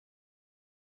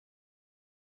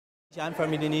I'm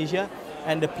from Indonesia,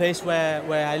 and the place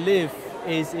where I live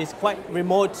is quite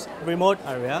remote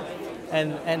area,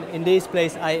 and in this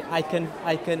place I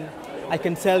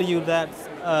can tell you that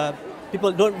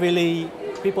people don't really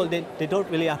they don't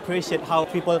really appreciate how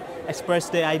people express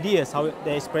their ideas, how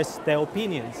they express their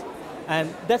opinions,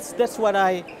 and that's what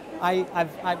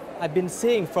I've been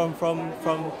seeing from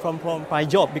my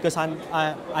job, because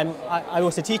I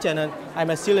was a teacher and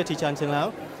I'm still a teacher until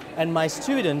now. And my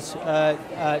students,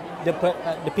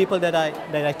 the people that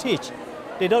I teach,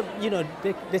 they don't,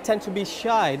 they tend to be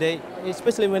shy.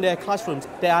 Especially when they're in classrooms,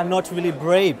 they are not really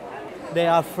brave. They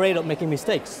are afraid of making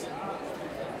mistakes.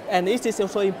 And it is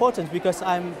also important because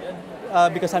I'm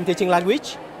teaching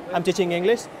language, I'm teaching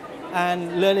English,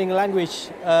 and learning language.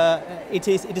 It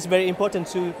is very important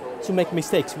to make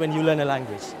mistakes when you learn a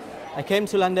language. I came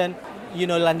to London.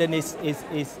 London is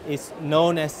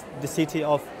known as the city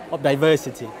of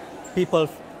diversity. People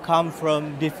come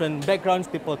from different backgrounds,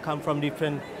 people come from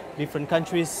different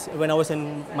countries. When I was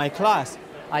in my class,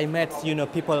 I met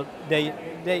people, they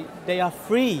are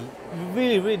free,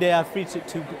 really they are free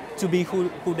to be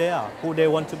who they are, who they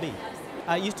want to be.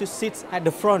 I used to sit at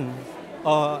the front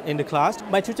in the class.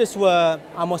 My tutors were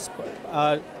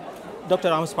Dr.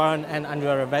 Amos Paran and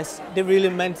Andrea Reves. They really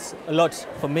meant a lot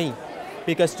for me,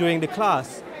 because during the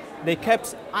class, they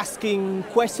kept asking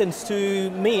questions to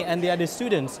me and the other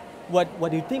students.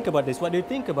 What do you think about this? What do you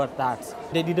think about that?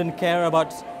 They didn't care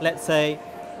about, let's say,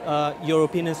 your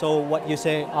opinions or what you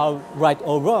say are right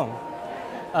or wrong.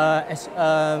 As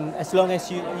long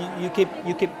as you keep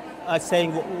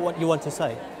saying what you want to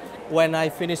say. When I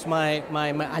finished my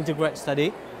undergrad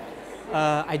study,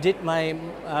 I did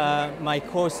my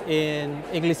course in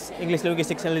English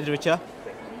linguistics and literature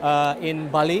in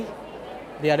Bali,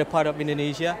 the other part of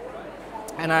Indonesia.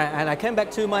 And I came back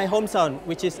to my hometown,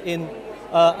 which is in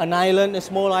an island, a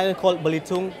small island called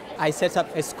Belitung. I set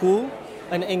up a school,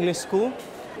 an English school.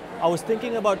 I was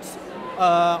thinking about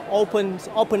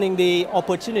opening the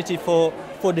opportunity for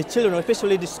the children,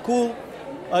 especially the school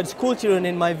children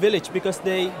in my village, because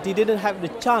they didn't have the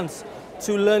chance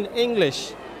to learn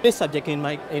English. This subject in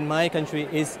my country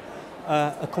is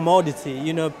a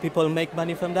commodity. People make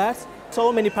money from that.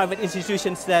 So many private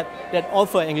institutions that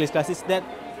offer English classes that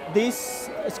these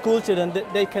school children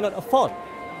they cannot afford,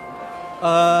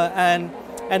 and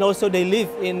also they live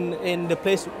in the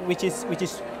place which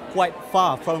is quite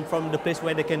far from the place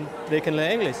where they can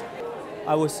learn English.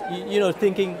 I was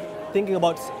thinking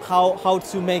about how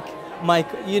to make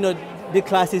the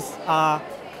classes are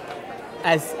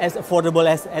as affordable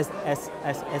as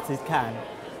it can,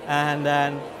 and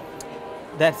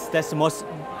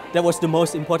that was the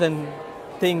most important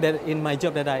thing that in my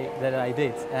job that I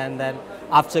did. And then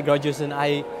after graduation,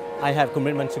 I have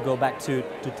commitment to go back to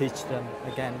teach them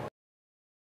again.